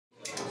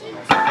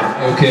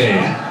Okay.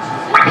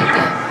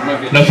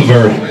 Enough of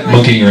our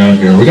monkeying around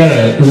here. We got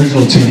an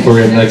original tune for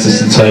you next.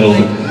 It's entitled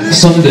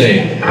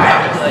Someday.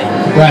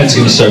 Ryan's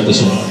gonna start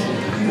this one off.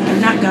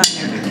 I'm not gone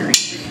there, Victory.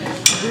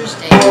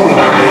 Thursday.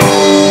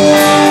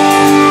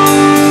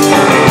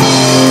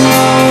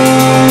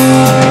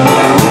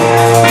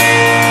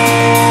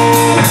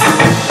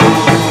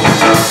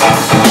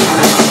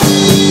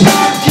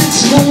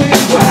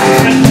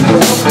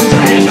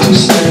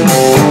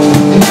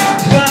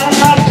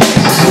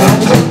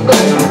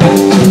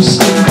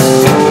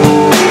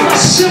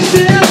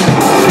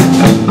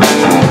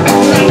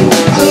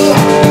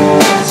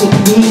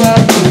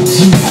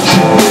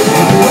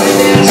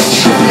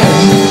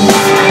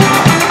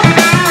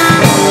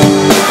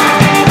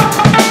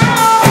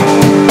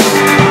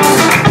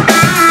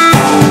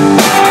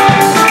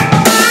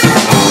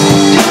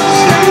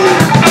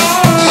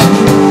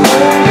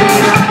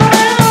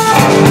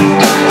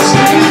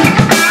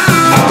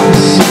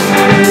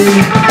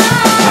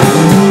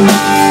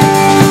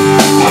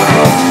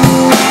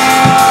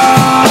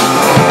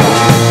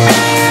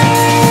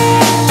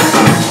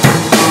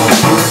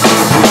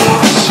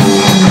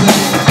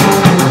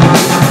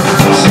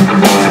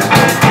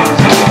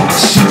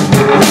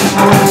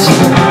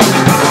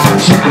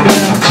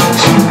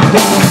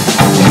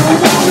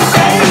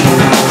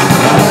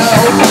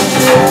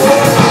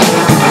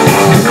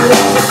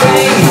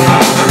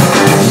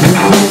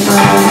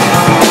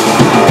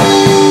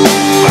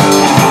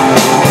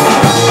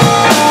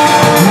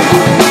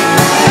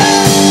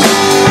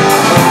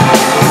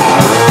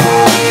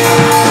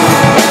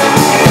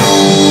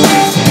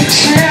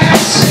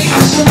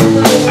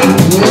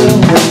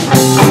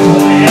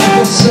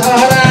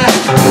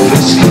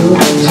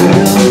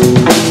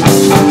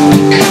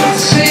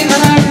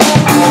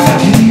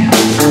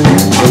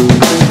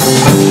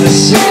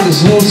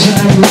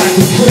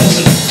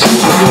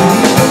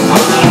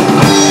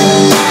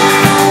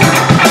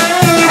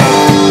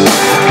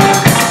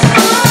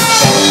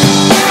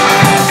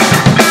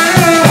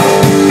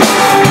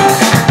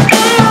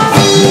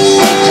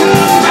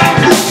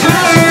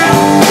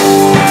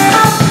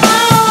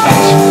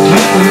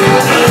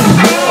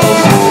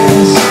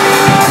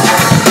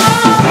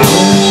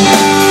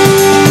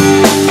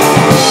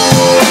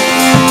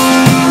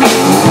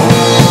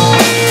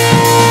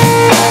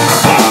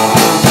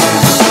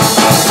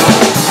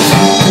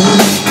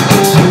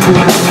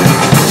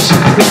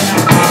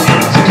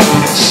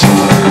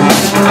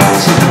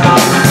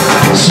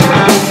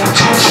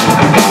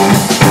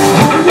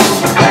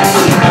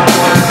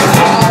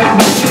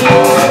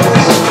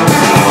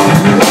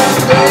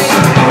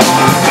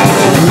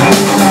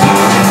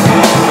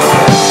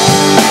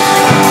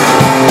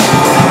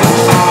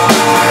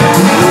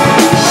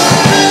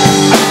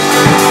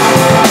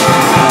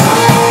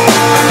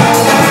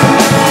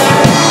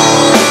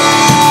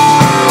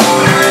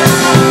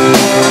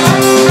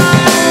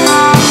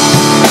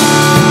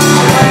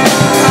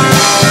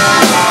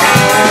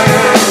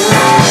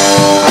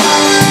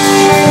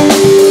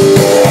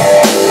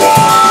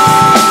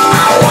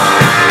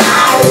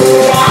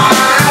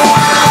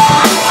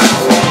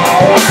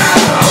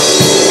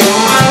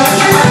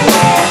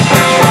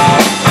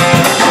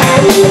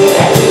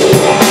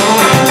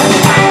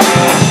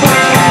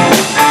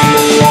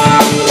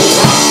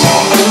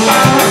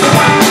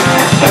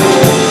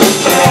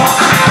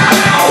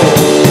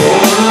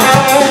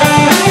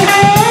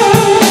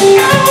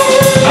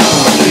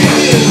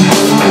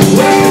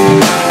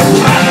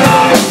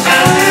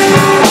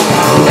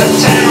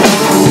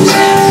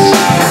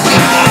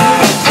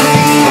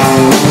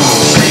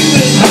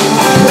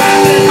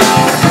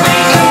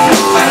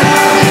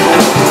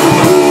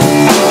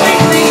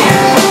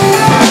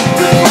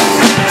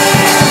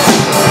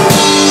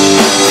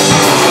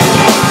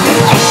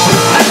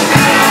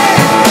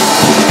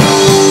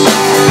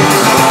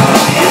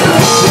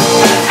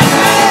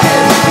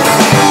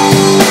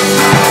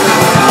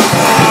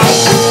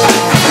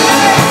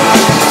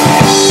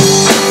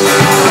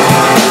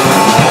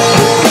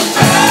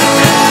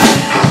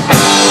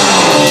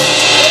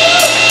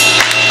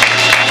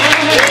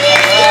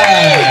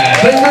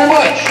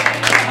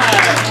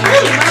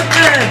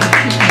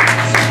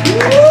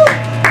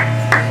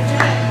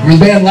 The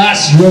band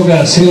last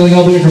Drogas, hailing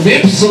all the way from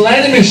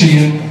Ypsilanti,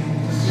 Michigan.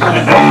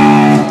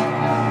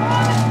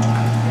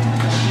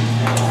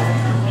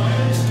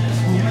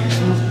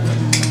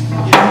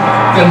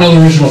 Got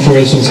another original for you.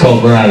 This one's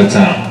called We're Out of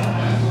Town.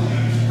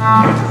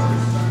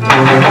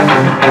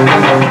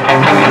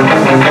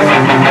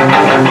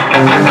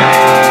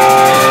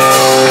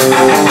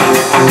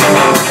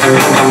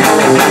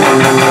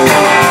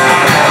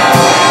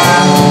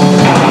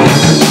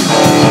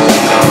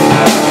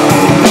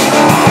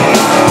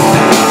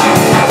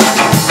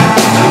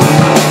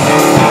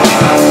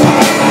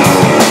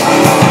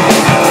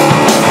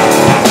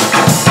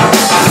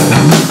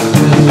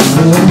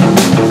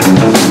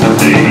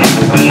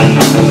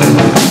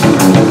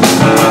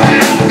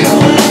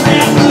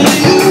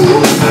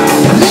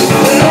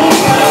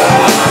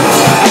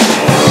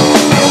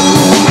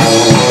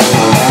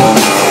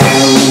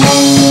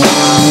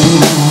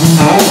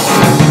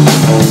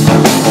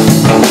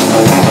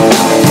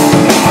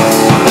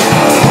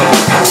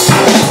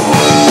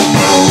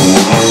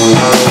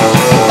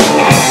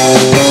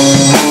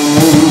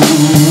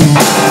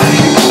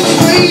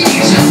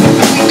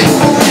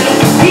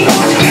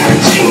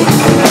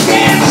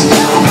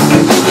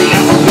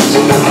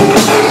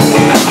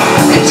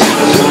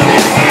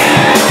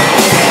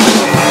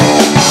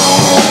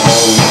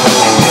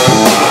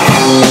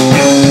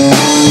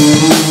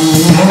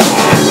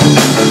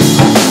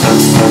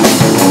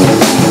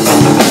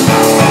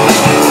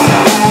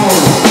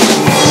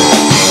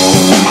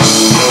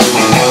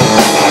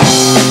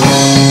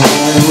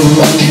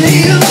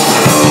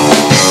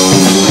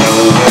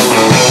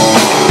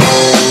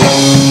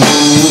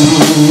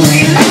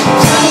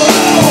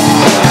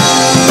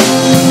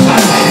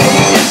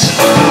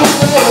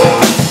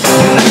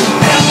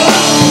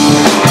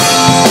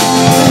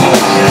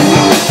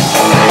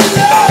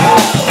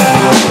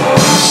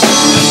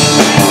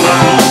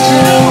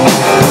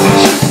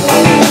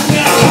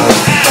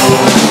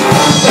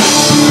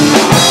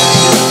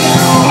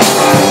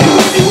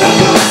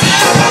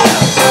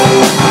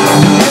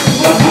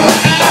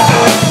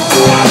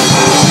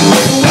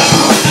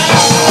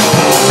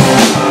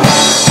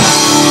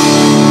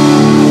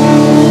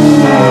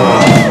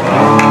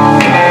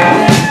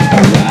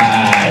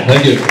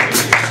 Thank you.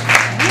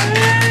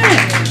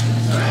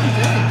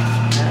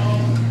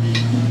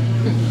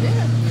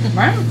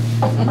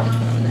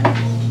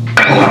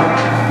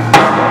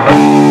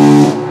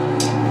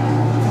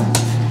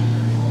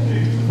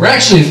 We're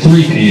actually a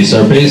three-piece.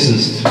 Our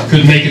bassist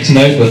couldn't make it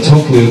tonight, but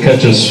hopefully he'll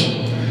catch us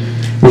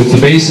with the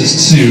bassist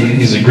soon.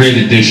 He's a great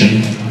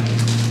addition,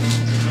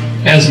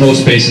 as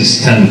most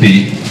bassists tend to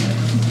be.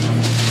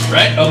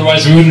 Right?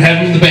 Otherwise we wouldn't have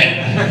him in the band.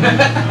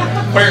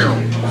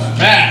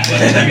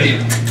 I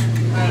mean,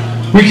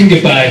 we can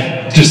get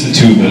by just the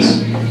two of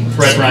us.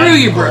 Right, Brian? Screw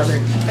you, brother.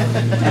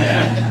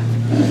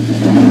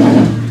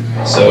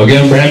 So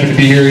again, we're happy to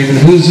be here, even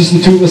if it was just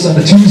the two of us on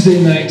a Tuesday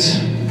night.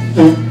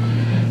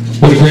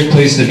 What a great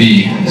place to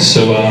be.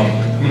 So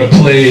I'm going to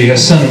play a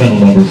sentimental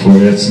number for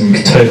you. It's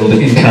entitled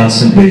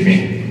Inconstant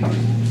Baby.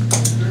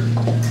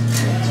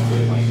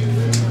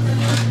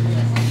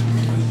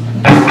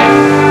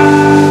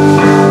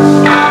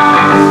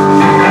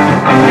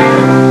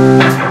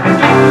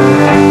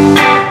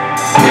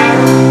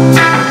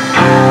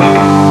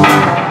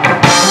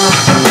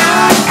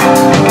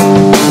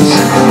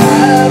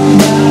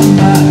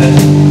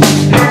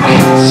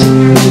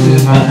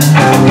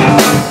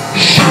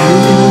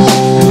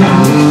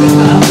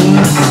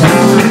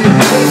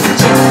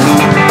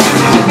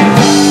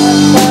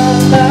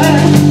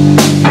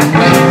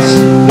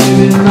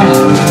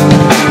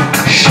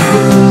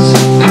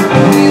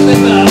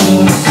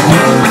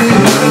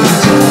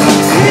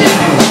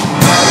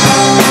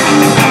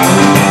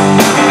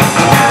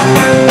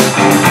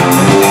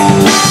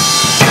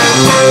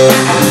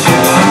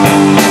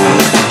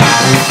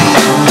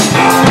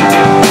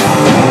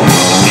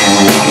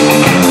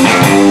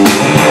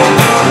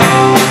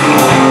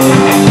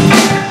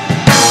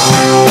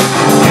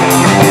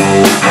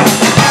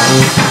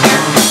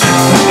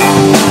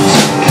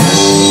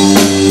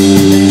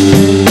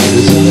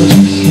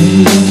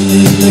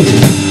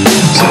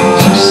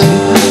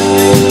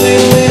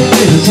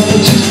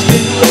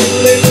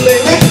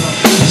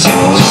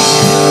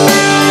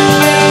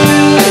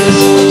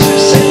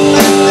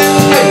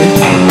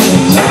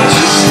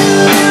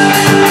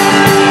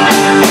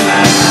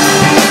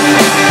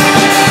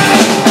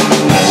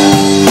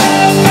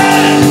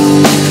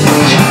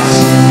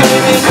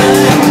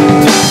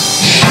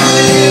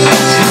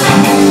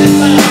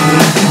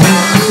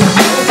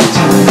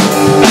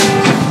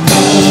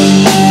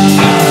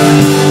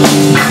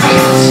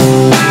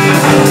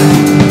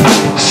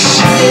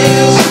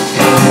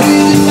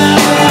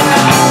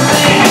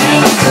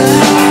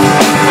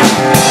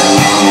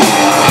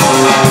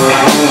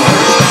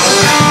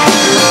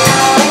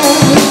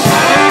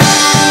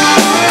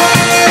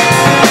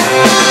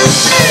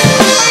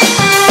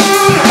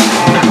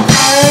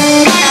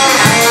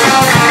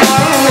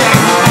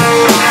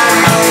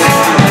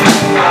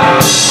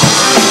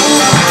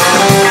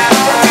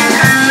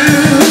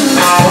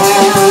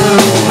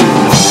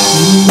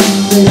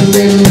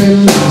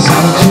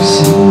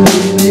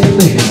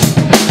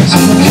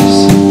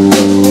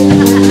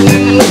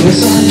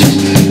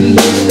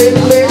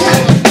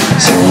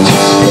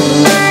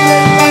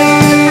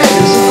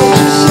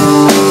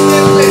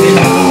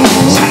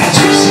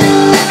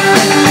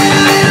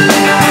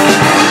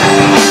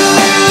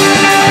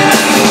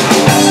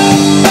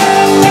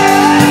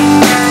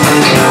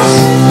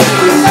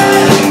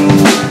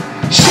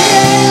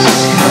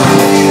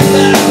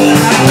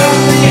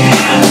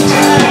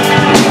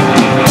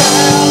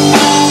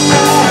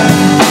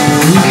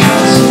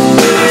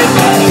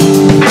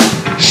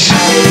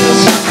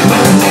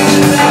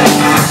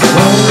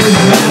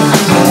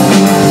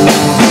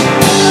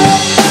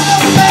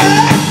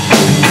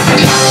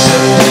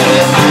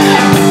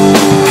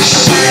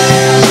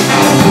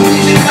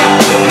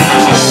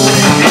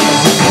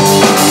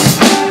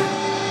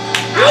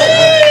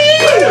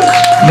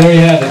 There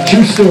you have it.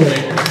 True story.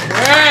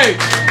 Hey!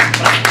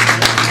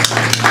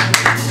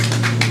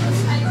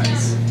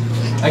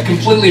 I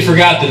completely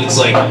forgot that it's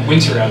like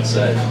winter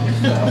outside.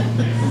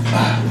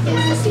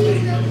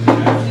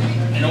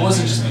 And it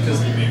wasn't just because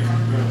of the beer.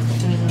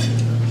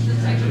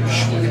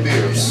 Schwing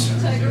beers.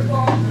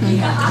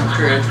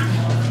 True.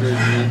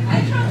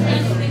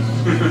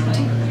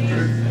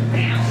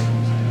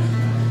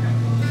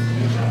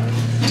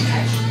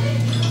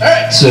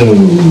 Alright, so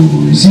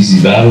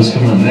ZZvava's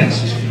coming up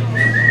next.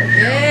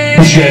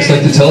 Would you guys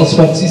like to tell us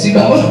about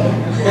ZZvava?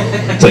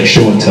 It's like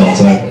show and tell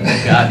time.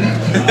 Got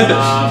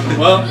it.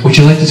 Well, would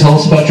you like to tell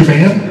us about your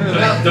band?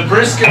 the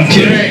brisket. I'm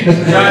kidding.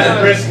 Try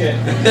the brisket.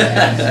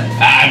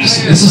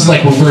 This is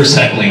like reverse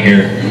heckling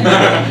here.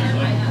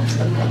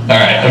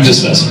 Alright, I'm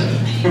just messing.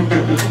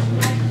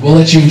 We'll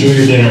let you enjoy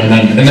your dinner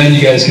and then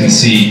you guys can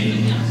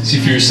see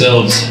for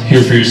yourselves,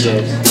 hear for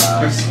yourselves.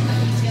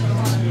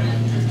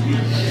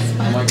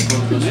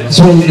 This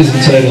one is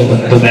entitled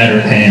The Matter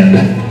at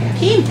Hand.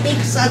 He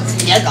thinks that's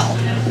giggle.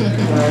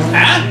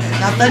 Huh?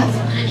 Nothing.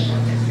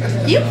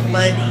 You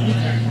funny.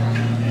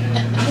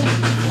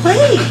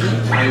 Play.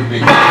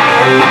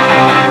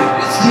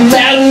 It's the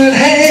matter at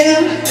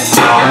hand. It's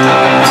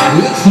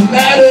the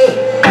matter.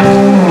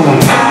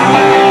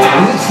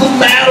 It's the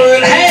matter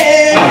at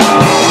hand.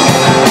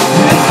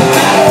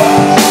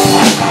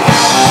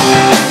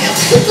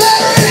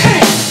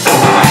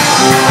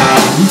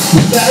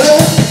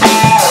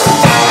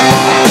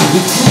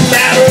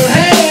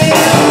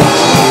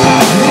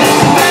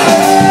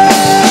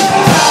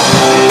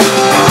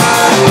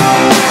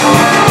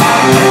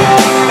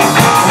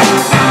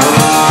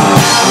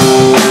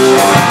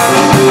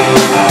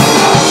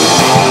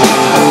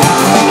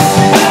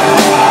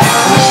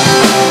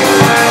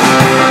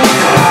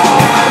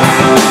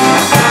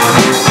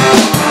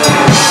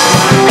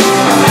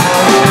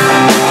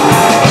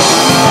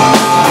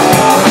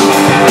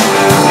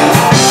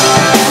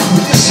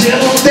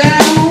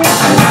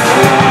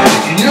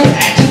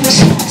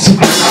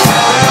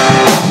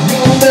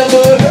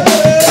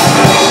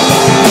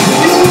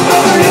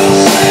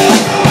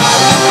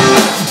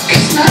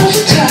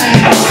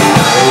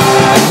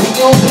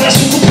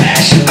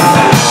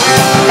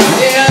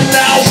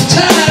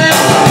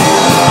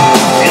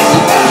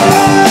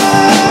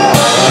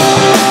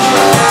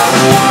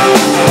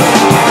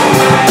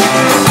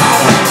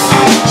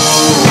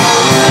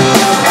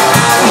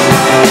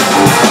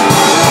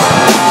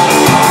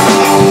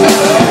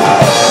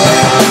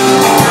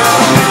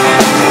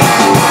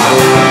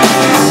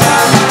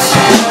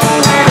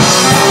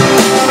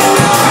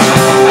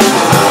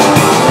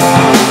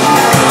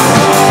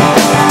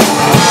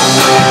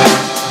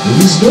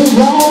 no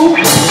wrong,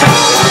 there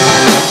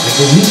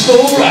is no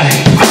right.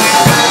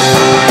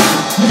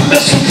 You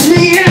mess with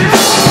me,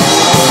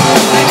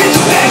 I get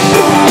you back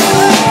door.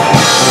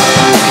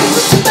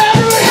 What's the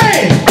matter,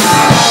 hey?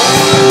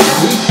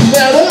 What's the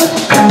matter?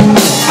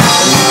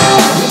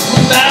 What's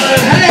the matter,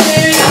 hey?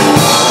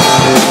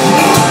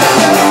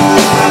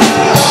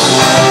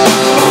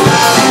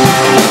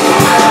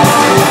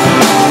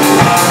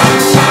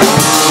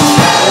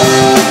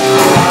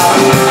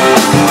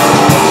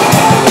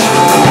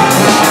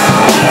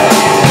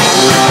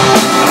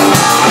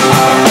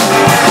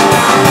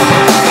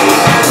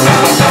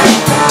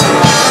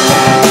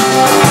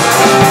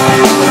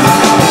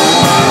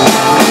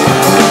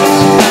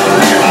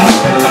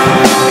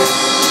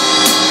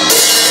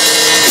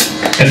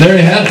 And there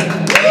you have it.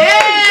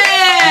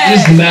 Yeah!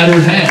 Just a matter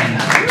of hand.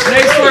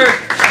 Nice work.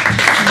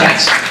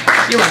 Thanks.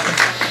 You're welcome.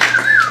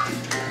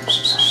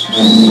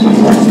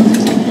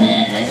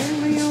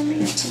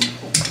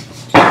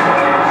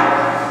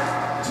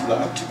 Too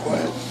loud, too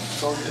quiet.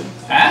 It's all good.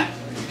 Huh?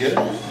 You get it?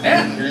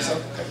 Yeah. Hear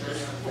yourself?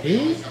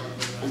 Okay.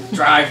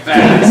 Drive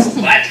fast.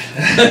 What?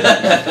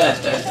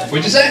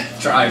 What'd you say?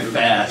 Drive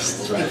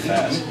fast. Drive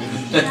fast.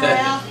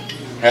 Yeah.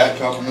 Hat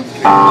compliment the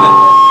king.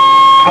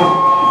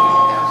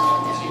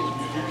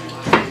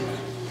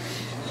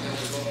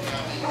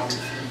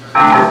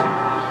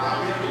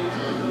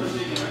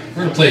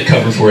 We're gonna play a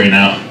cover for you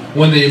now.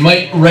 One that you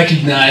might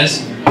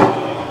recognize.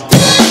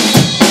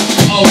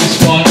 Always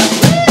fun.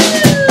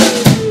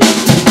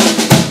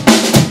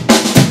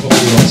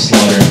 Hopefully you won't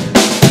slaughter.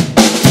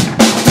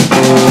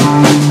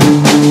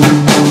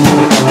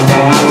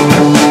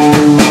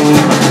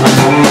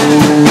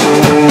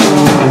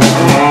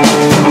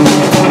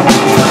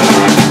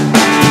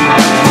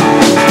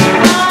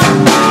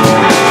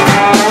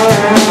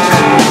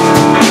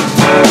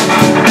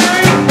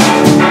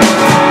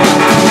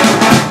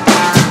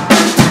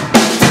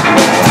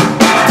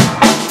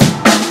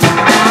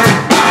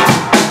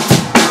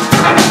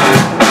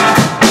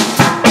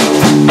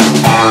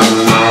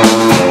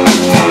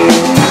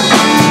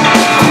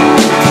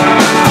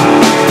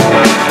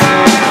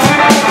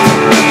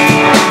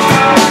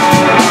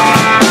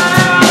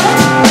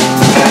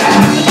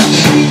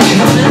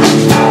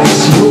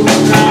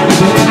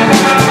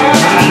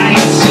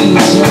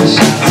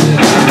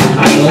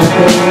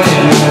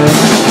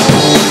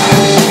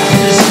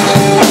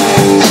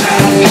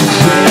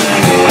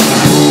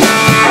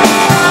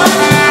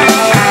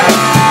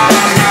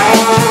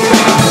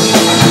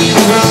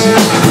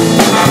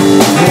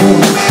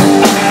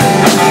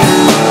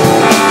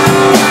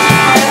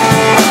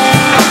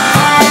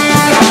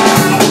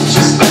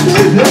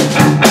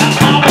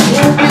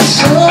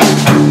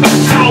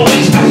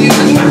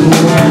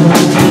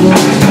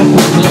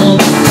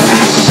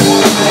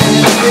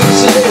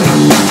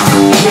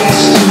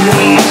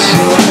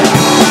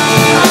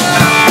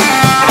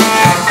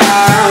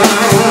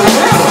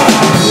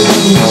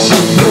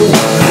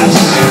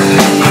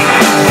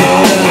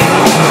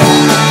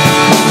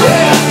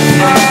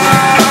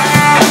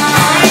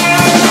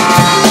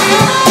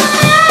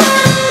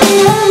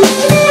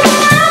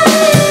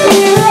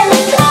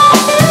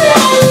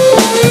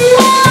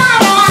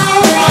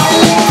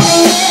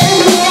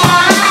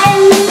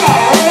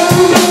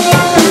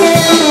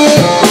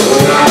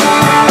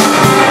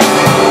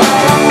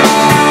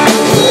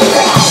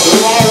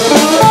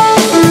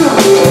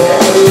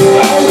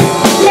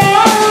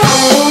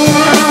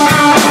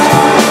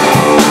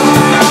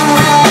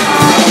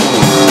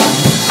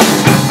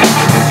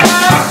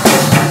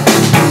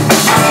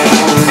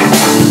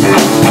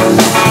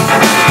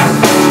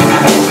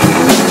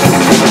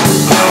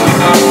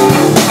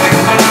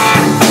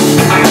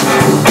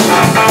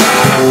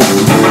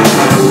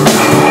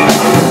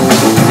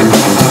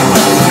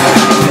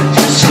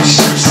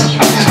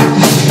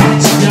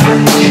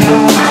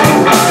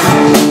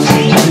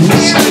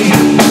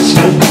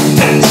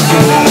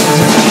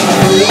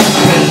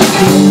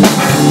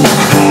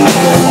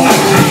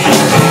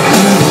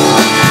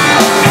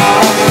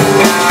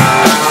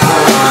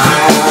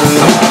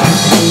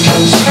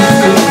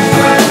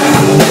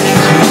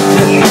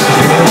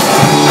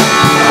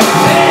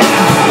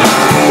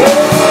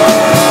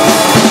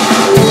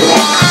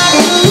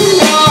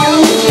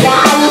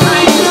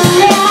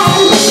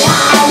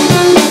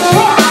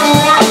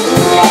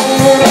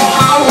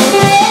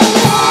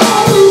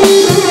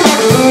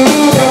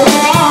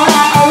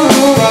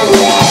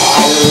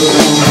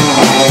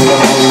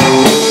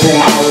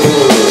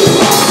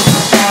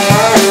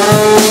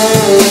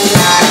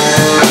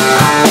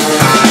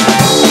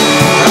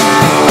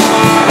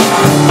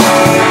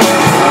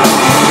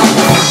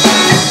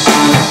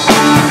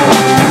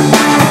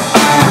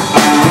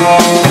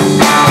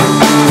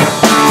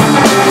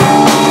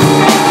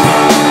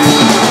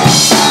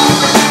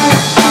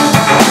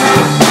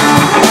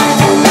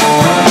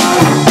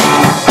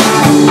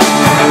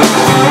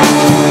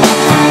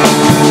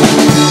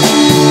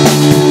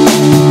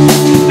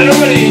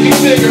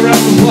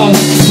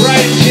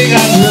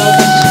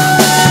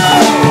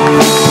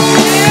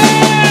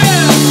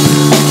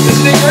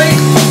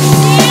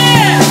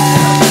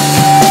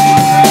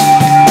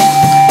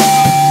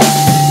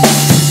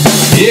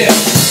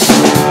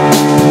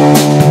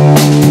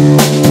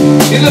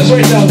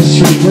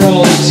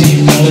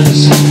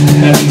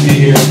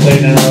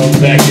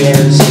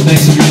 backyard, so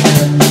thanks for being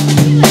here.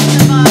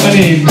 My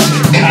name's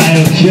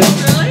Kyle Kipp.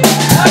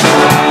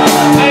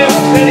 I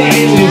have many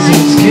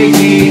aliases,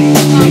 KK,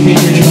 Pretty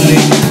Money.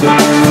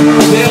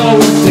 They all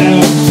worked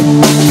out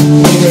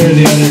one way or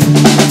the other.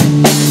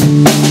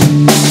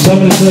 So I'm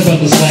going to tell you about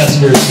this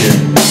last verse here.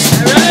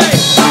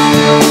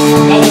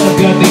 Now that I've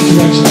got the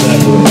introductions out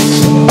of the way,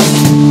 so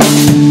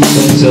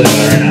let me tell you about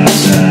it right now.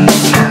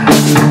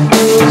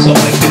 It's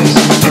something like this.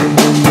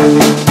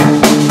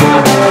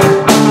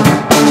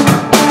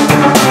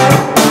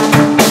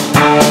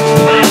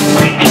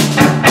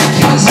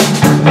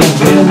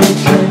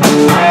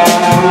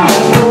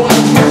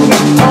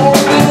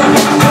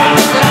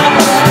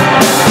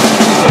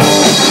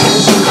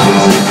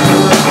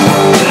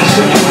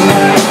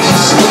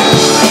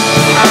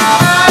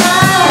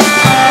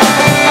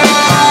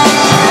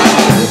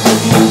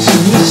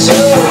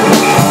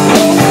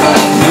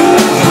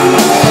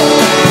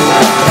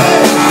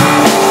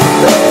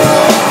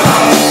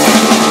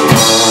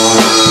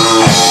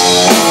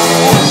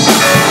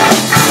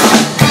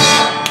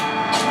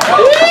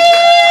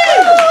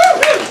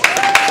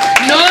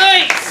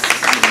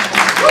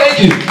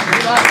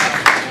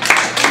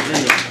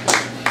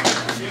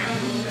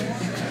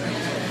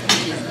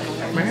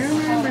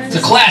 It's a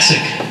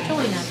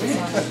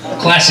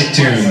classic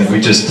tune that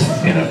we just,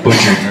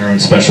 butchered in our own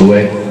special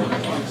way.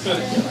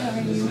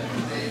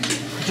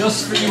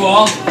 Just for you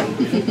all.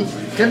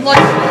 Good luck,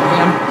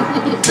 man.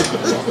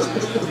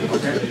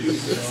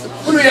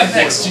 What do we have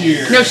next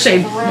year? No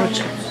shame. No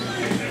shame.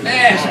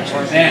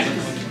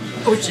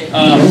 Oh, shame.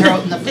 Throw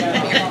it in the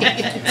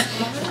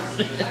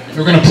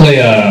We're going to play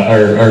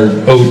our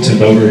ode to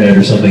Motorhead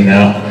or something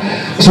now.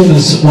 This one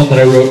is one that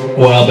I wrote a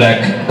while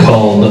back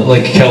called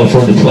Like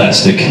California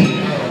Plastic.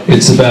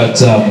 It's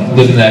about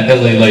living that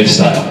LA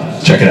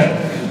lifestyle. Check it out.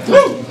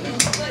 Woo!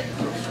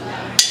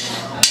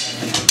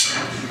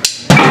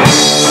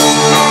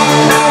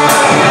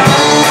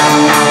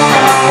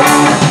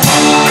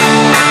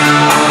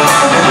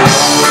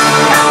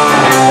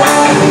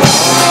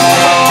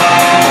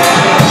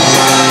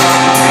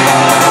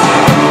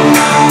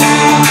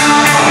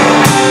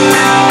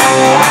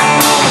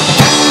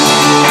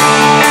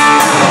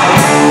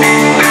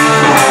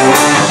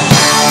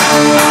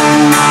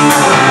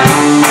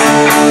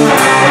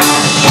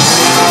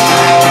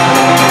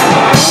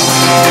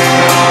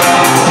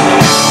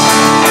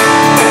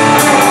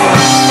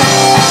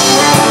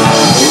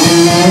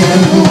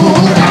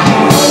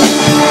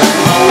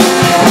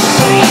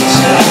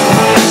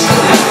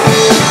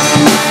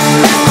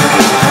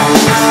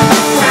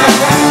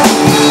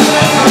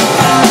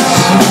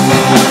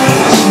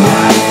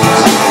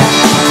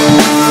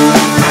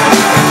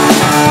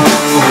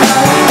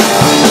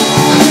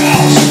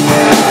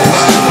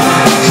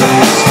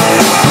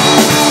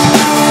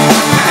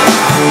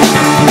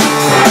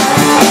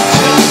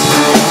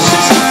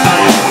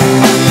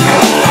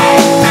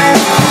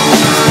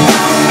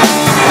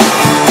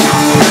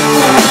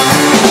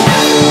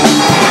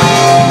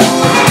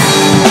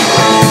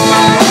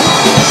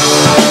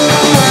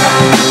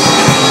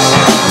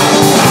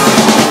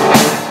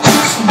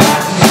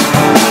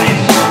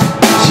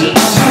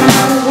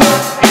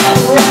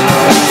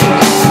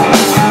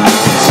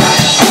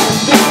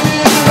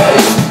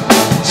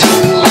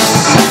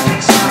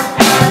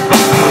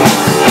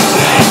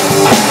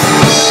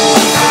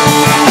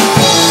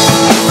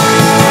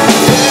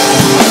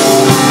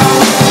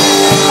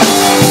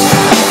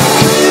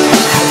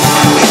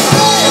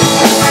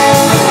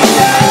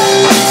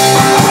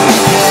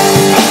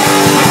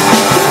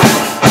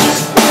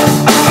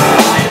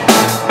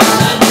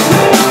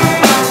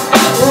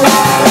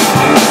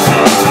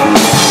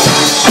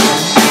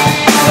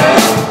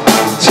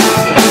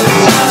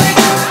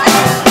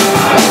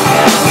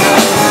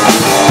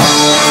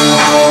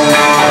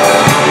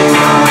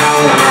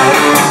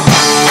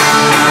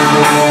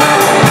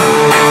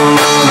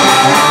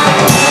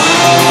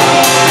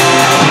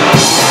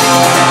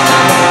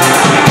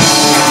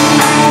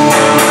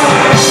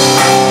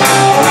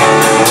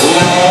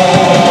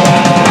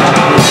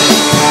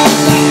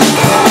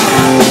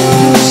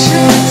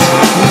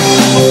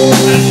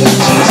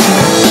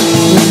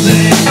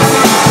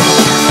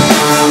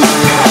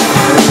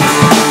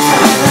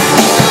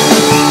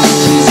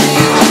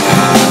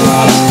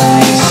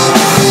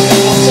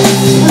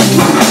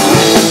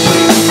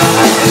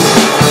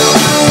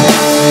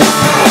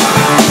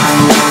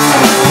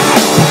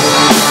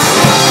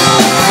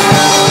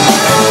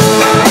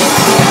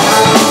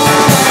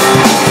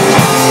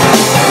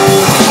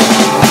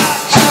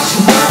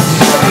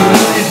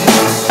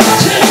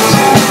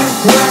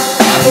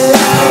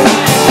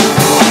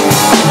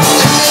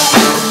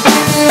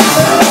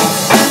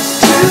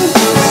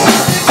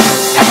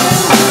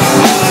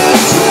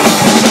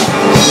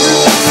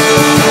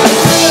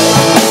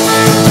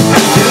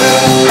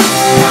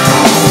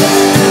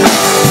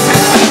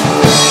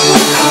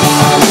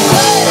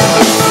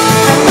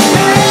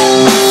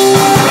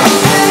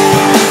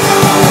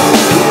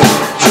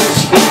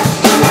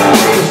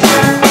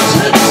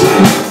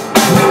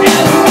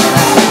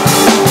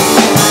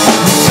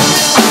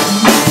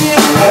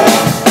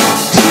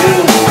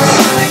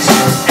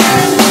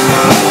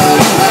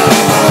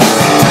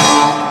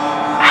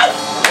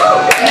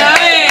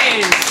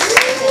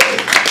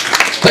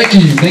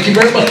 you. Thank you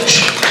very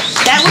much.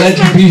 That Glad was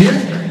you could be here.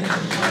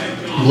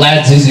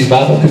 Glad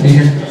ZZvava could be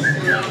here.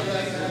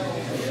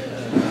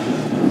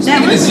 That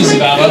was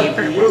ZZvava. my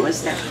favorite. What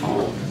was that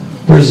called?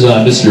 Where's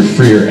Mr.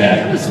 Freer at?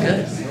 That was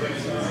good.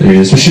 There he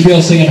is. We should be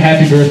able to sing him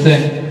happy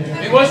birthday.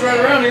 He was right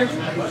around here.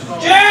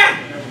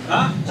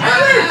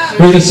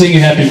 We're going to sing you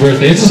happy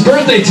birthday. It's his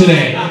birthday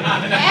today.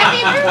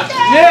 Happy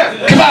birthday!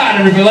 Yeah. Come on,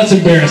 everybody. Let's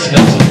embarrass him.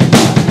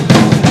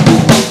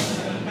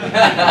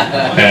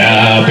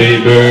 Happy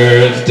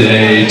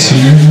birthday to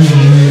you.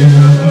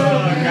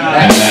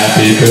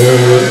 Happy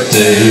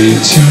birthday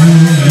to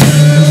you.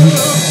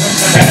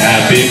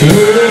 Happy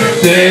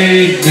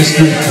birthday,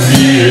 Mr.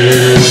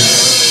 Freer.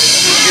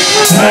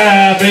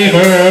 Happy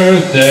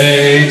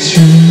birthday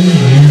to you.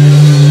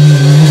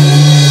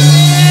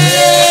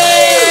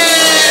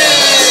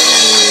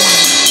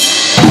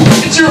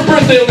 It's your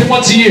birthday only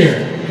once a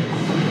year.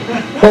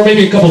 Or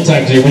maybe a couple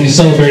times a year when you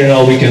celebrate it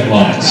all weekend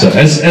long. So,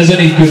 as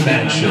any good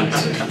man should.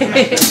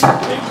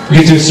 You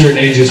get to a certain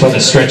age, you just want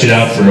to stretch it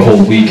out for a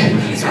whole week.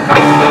 As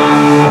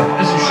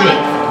you should.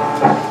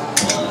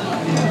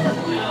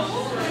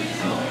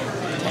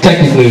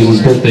 Technically, it was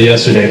his birthday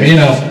yesterday, but you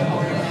know,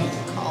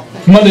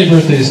 Monday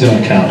birthdays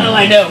don't count. Oh,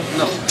 I know.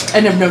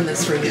 And I've known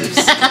this for years.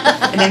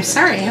 And I'm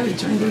sorry I haven't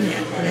joined in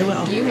yet, but I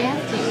will. You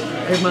have to.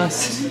 I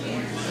must.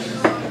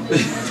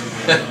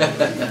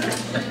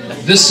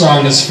 This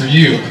song is for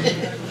you.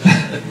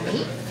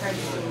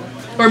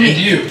 Or me. And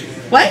you.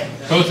 What?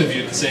 Both of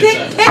you at the same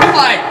Pick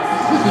one.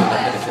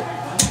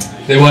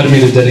 They wanted me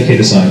to dedicate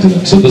a song to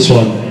them, so this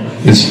one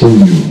is for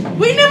you.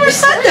 We never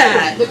said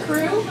that. The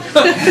crew?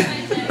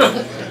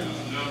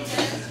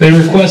 They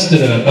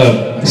requested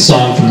a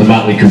song from the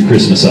Motley Crue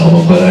Christmas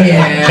album, but I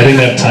didn't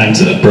have time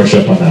to brush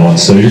up on that one,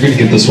 so you're going to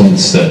get this one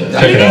instead.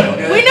 Check it out.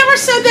 We never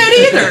said that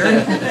either.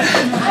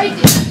 I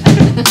did.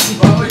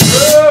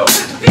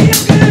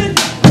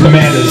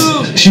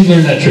 Amanda's, she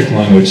learned that trick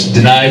language.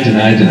 Deny,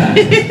 deny, deny.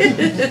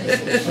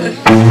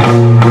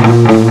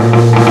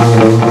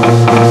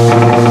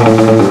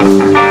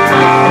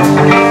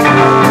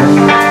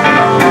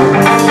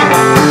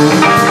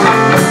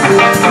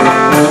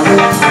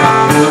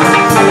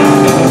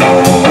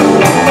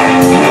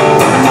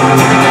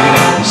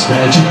 It's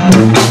magic.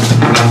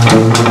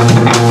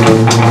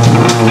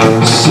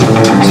 So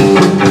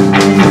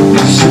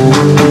different. So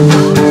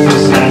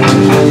it's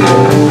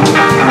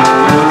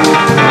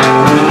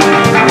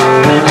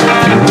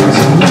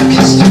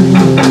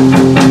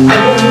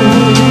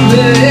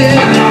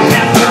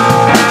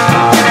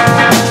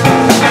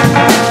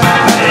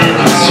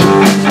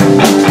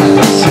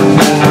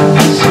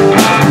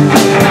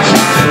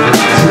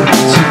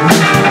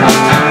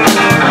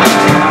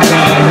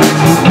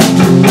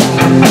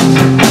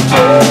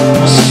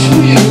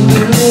sweet.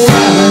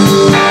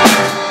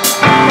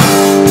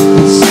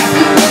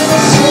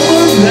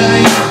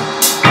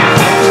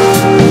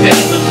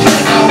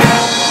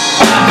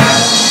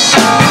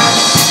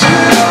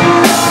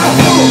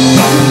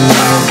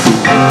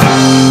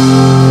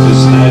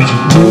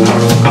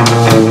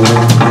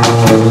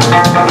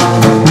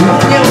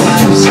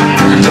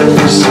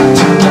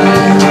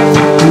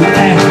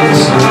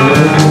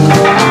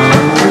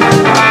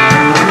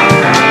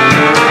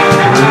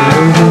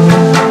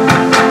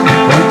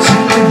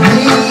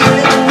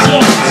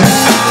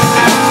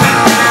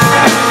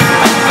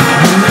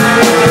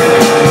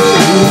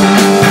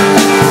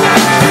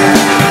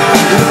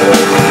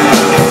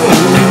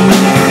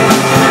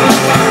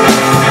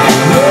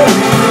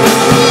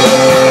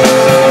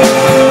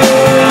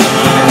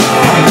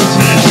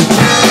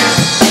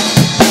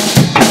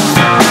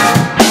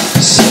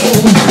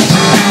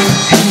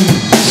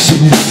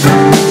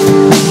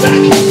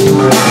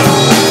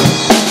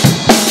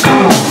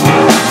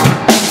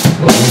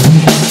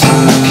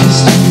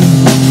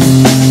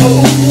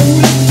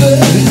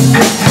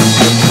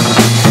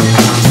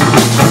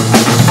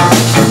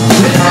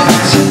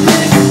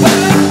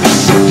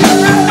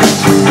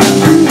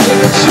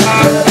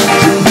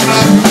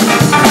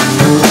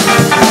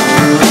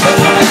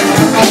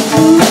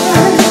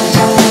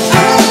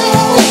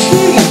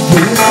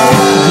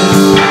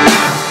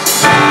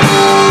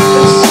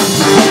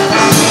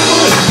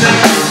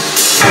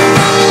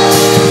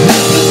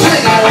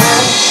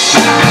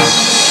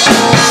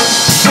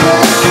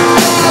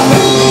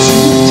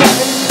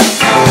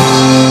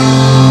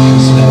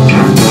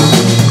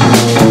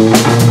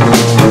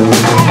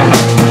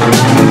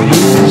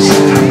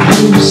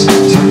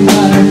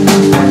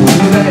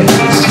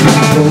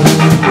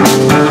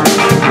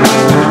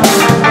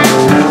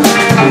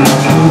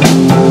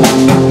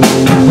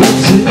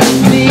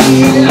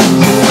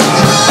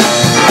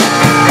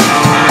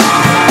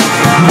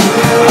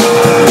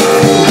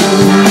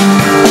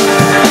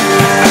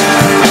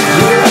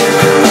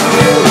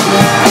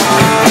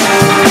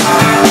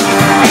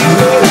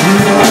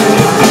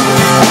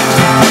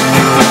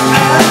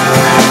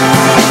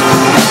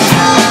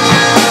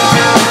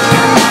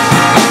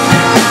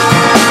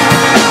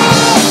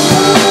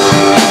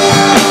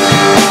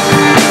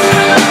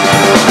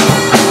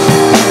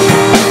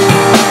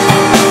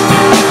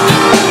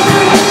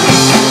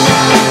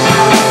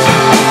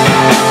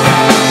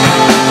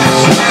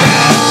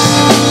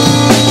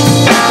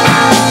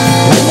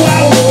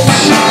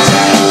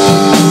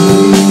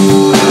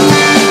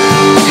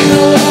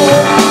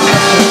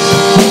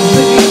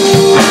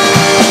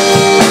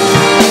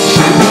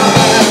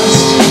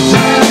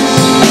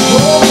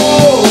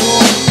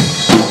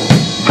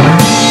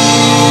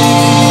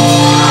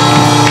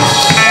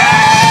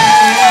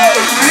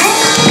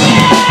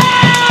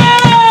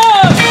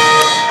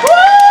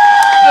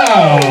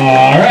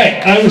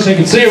 wish I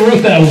could say I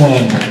wrote that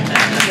one.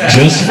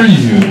 Just for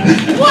you.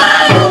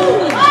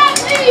 Whoa!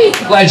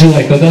 Glad you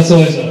like that. That's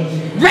always a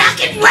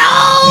Rock and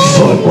roll!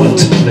 fun one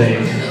to play.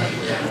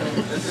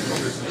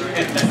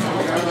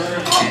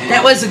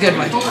 That was a good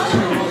one.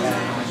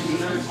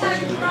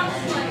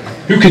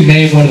 Who can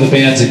name one of the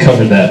bands that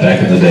covered that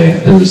back in the day?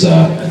 There was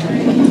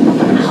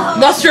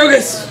Lost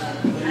Drogas.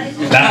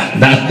 that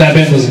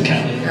band doesn't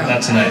count.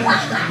 Not tonight.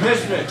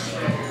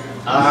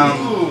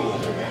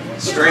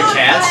 Stray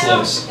Cats.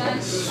 Close.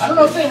 I don't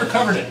know if they ever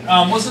covered it.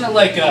 Wasn't it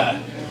like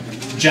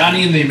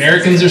Johnny and the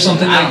Americans or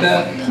something like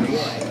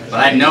that? But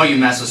I know you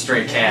mess with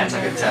Stray Cats,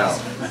 I could tell.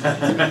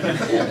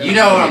 You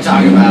know what I'm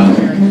talking about.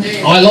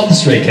 Oh, I love the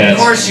Stray Cats.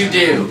 Of course you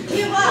do.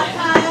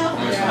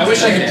 I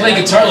wish I could play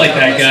guitar like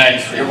that guy.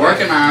 You're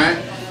working on it.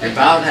 You're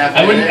about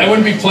halfway I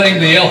wouldn't be playing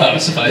the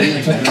Alehouse if I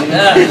didn't. With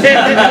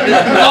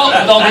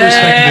all due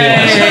respect to the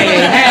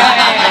Alehouse.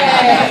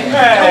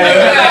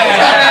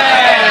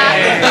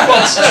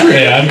 Well, it's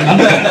true. I'm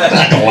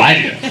not gonna lie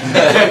to you.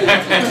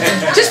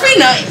 Just be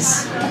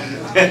nice.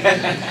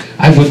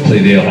 I would play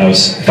the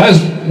Alehouse.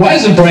 Why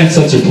isn't Brian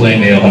Setzer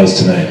playing the Alehouse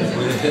tonight?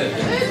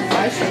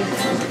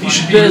 He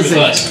should be here with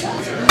us.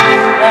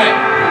 Alright.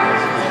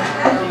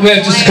 We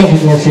have just a couple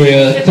more for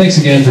you. Thanks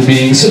again for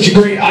being such a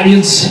great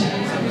audience.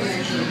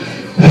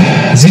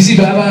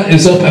 ZZvava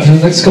is up after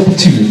the next couple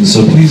tunes,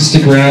 so please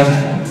stick around.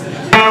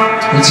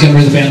 Once again,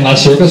 we're the band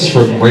Las Drogas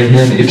from right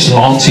here in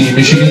Ypsilanti,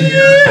 Michigan.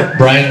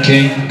 Brian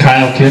King,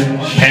 Kyle Kipp,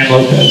 Pam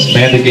Lopez,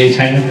 Amanda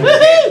Gaytan.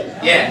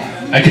 Yeah.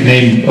 I could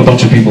name a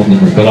bunch of people in the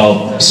room, but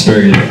I'll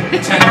spare you.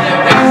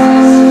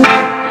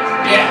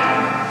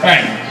 Yeah.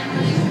 Alright.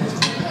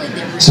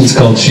 So it's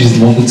called She's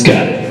the One That's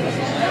Got It.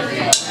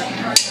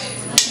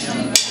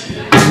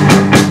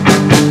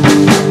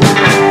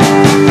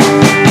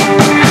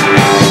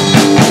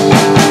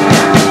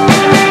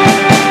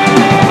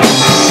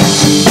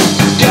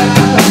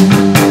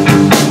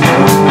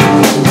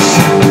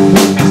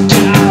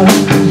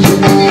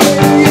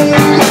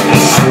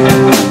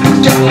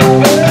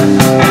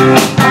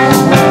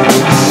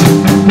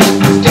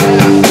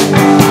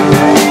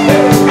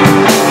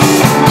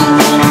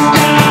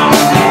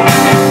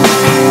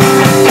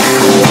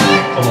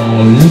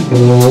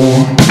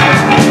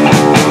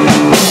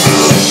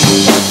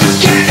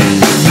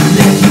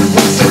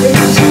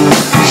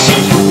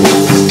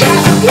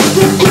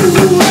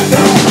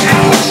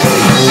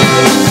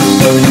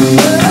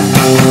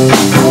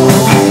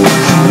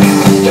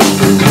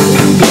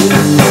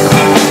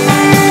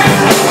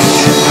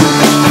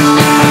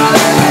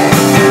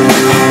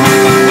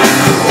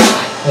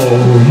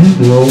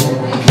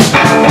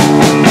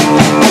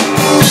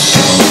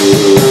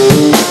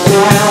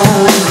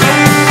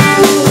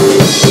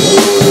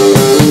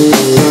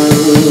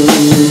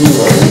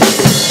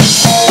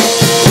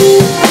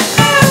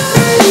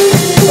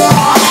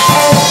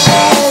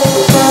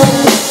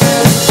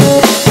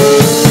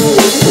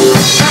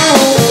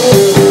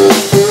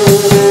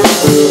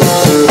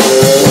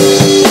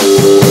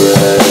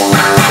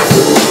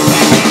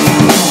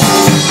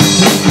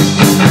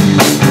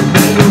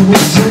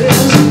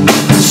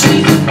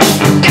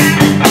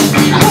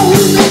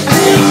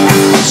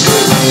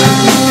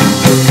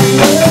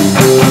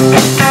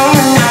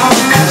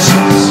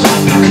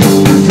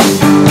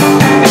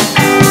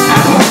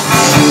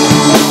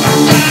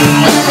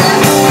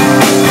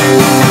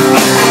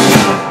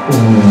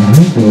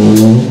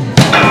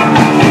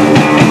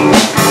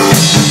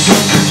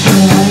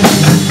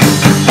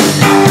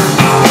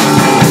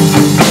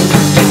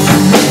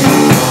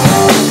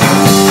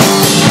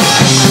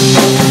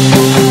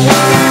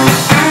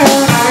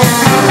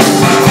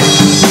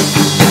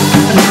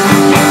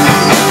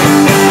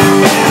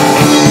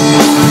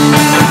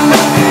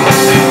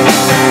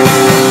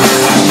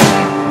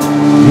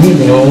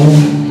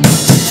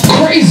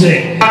 Crazy!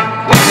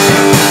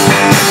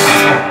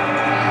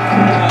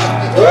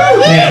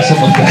 Yeah,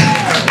 something like that.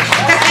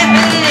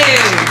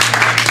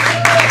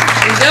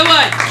 Good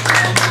one.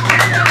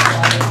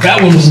 That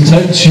one was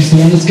entitled She's the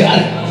One That's Got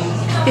It.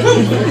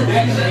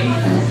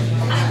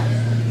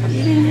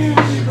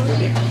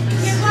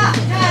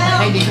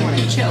 I didn't want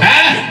to chill.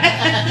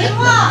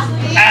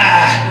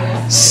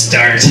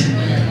 Start.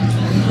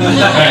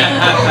 Alright.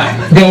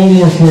 Got one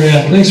more for you.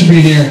 Thanks for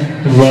being here,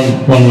 everyone.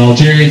 One and all.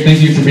 Jerry,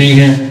 thank you for being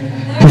here.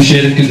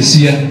 Appreciate it. Good to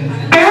see you.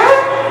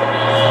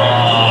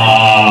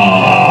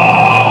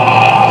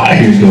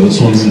 Here you go. This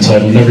one's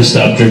entitled Never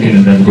Stop Drinking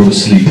and Never Go to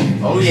Sleep.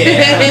 Oh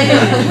yeah.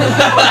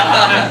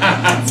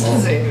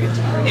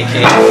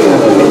 AKA.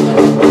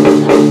 Yeah.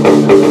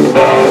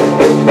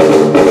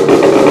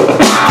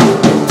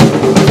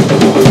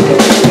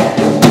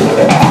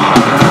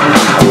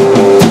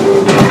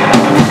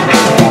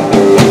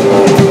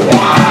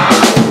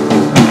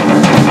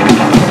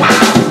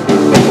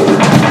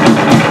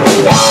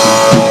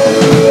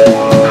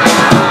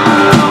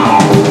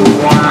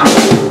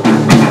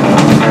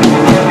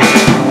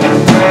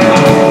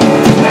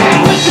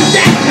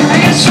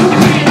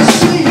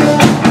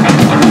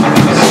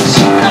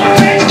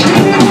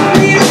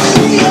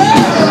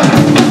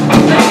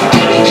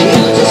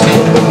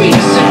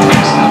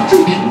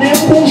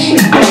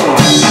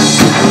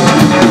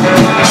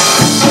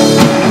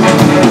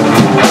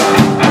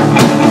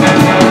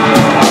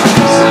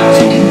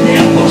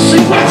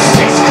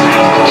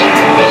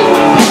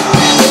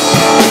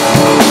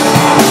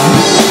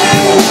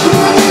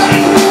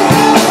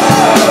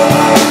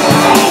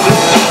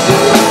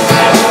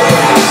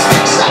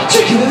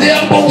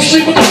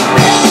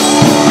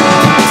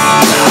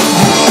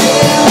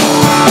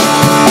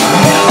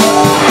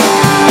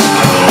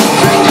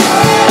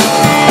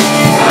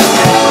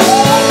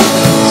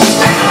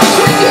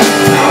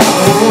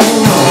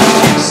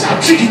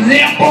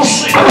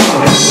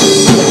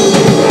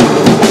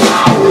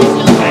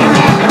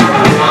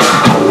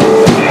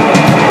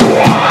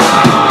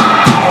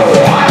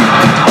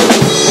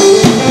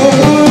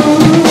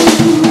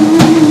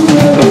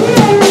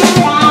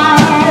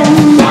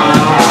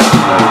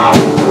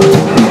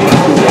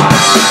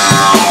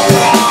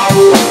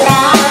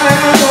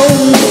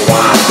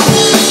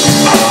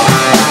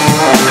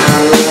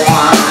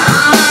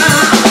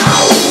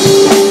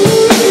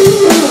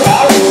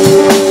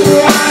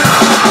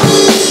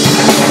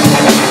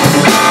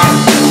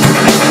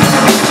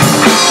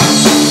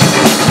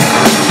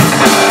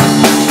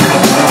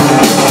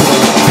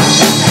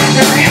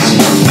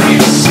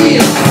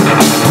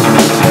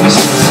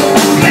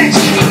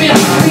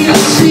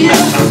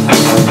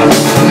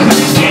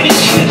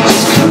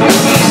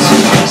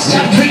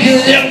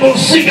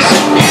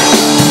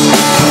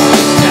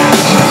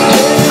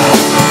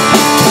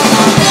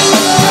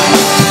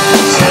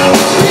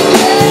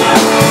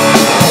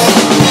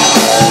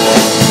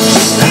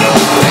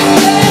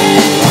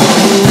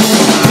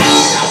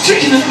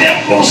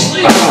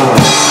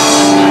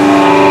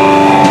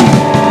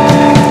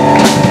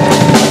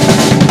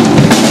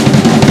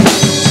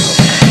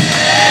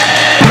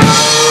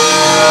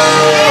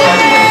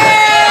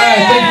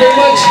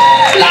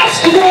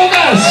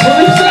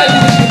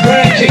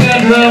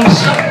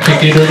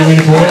 Gator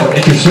 24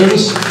 at your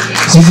service.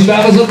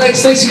 ZZvava's up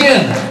next. Thanks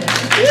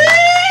again.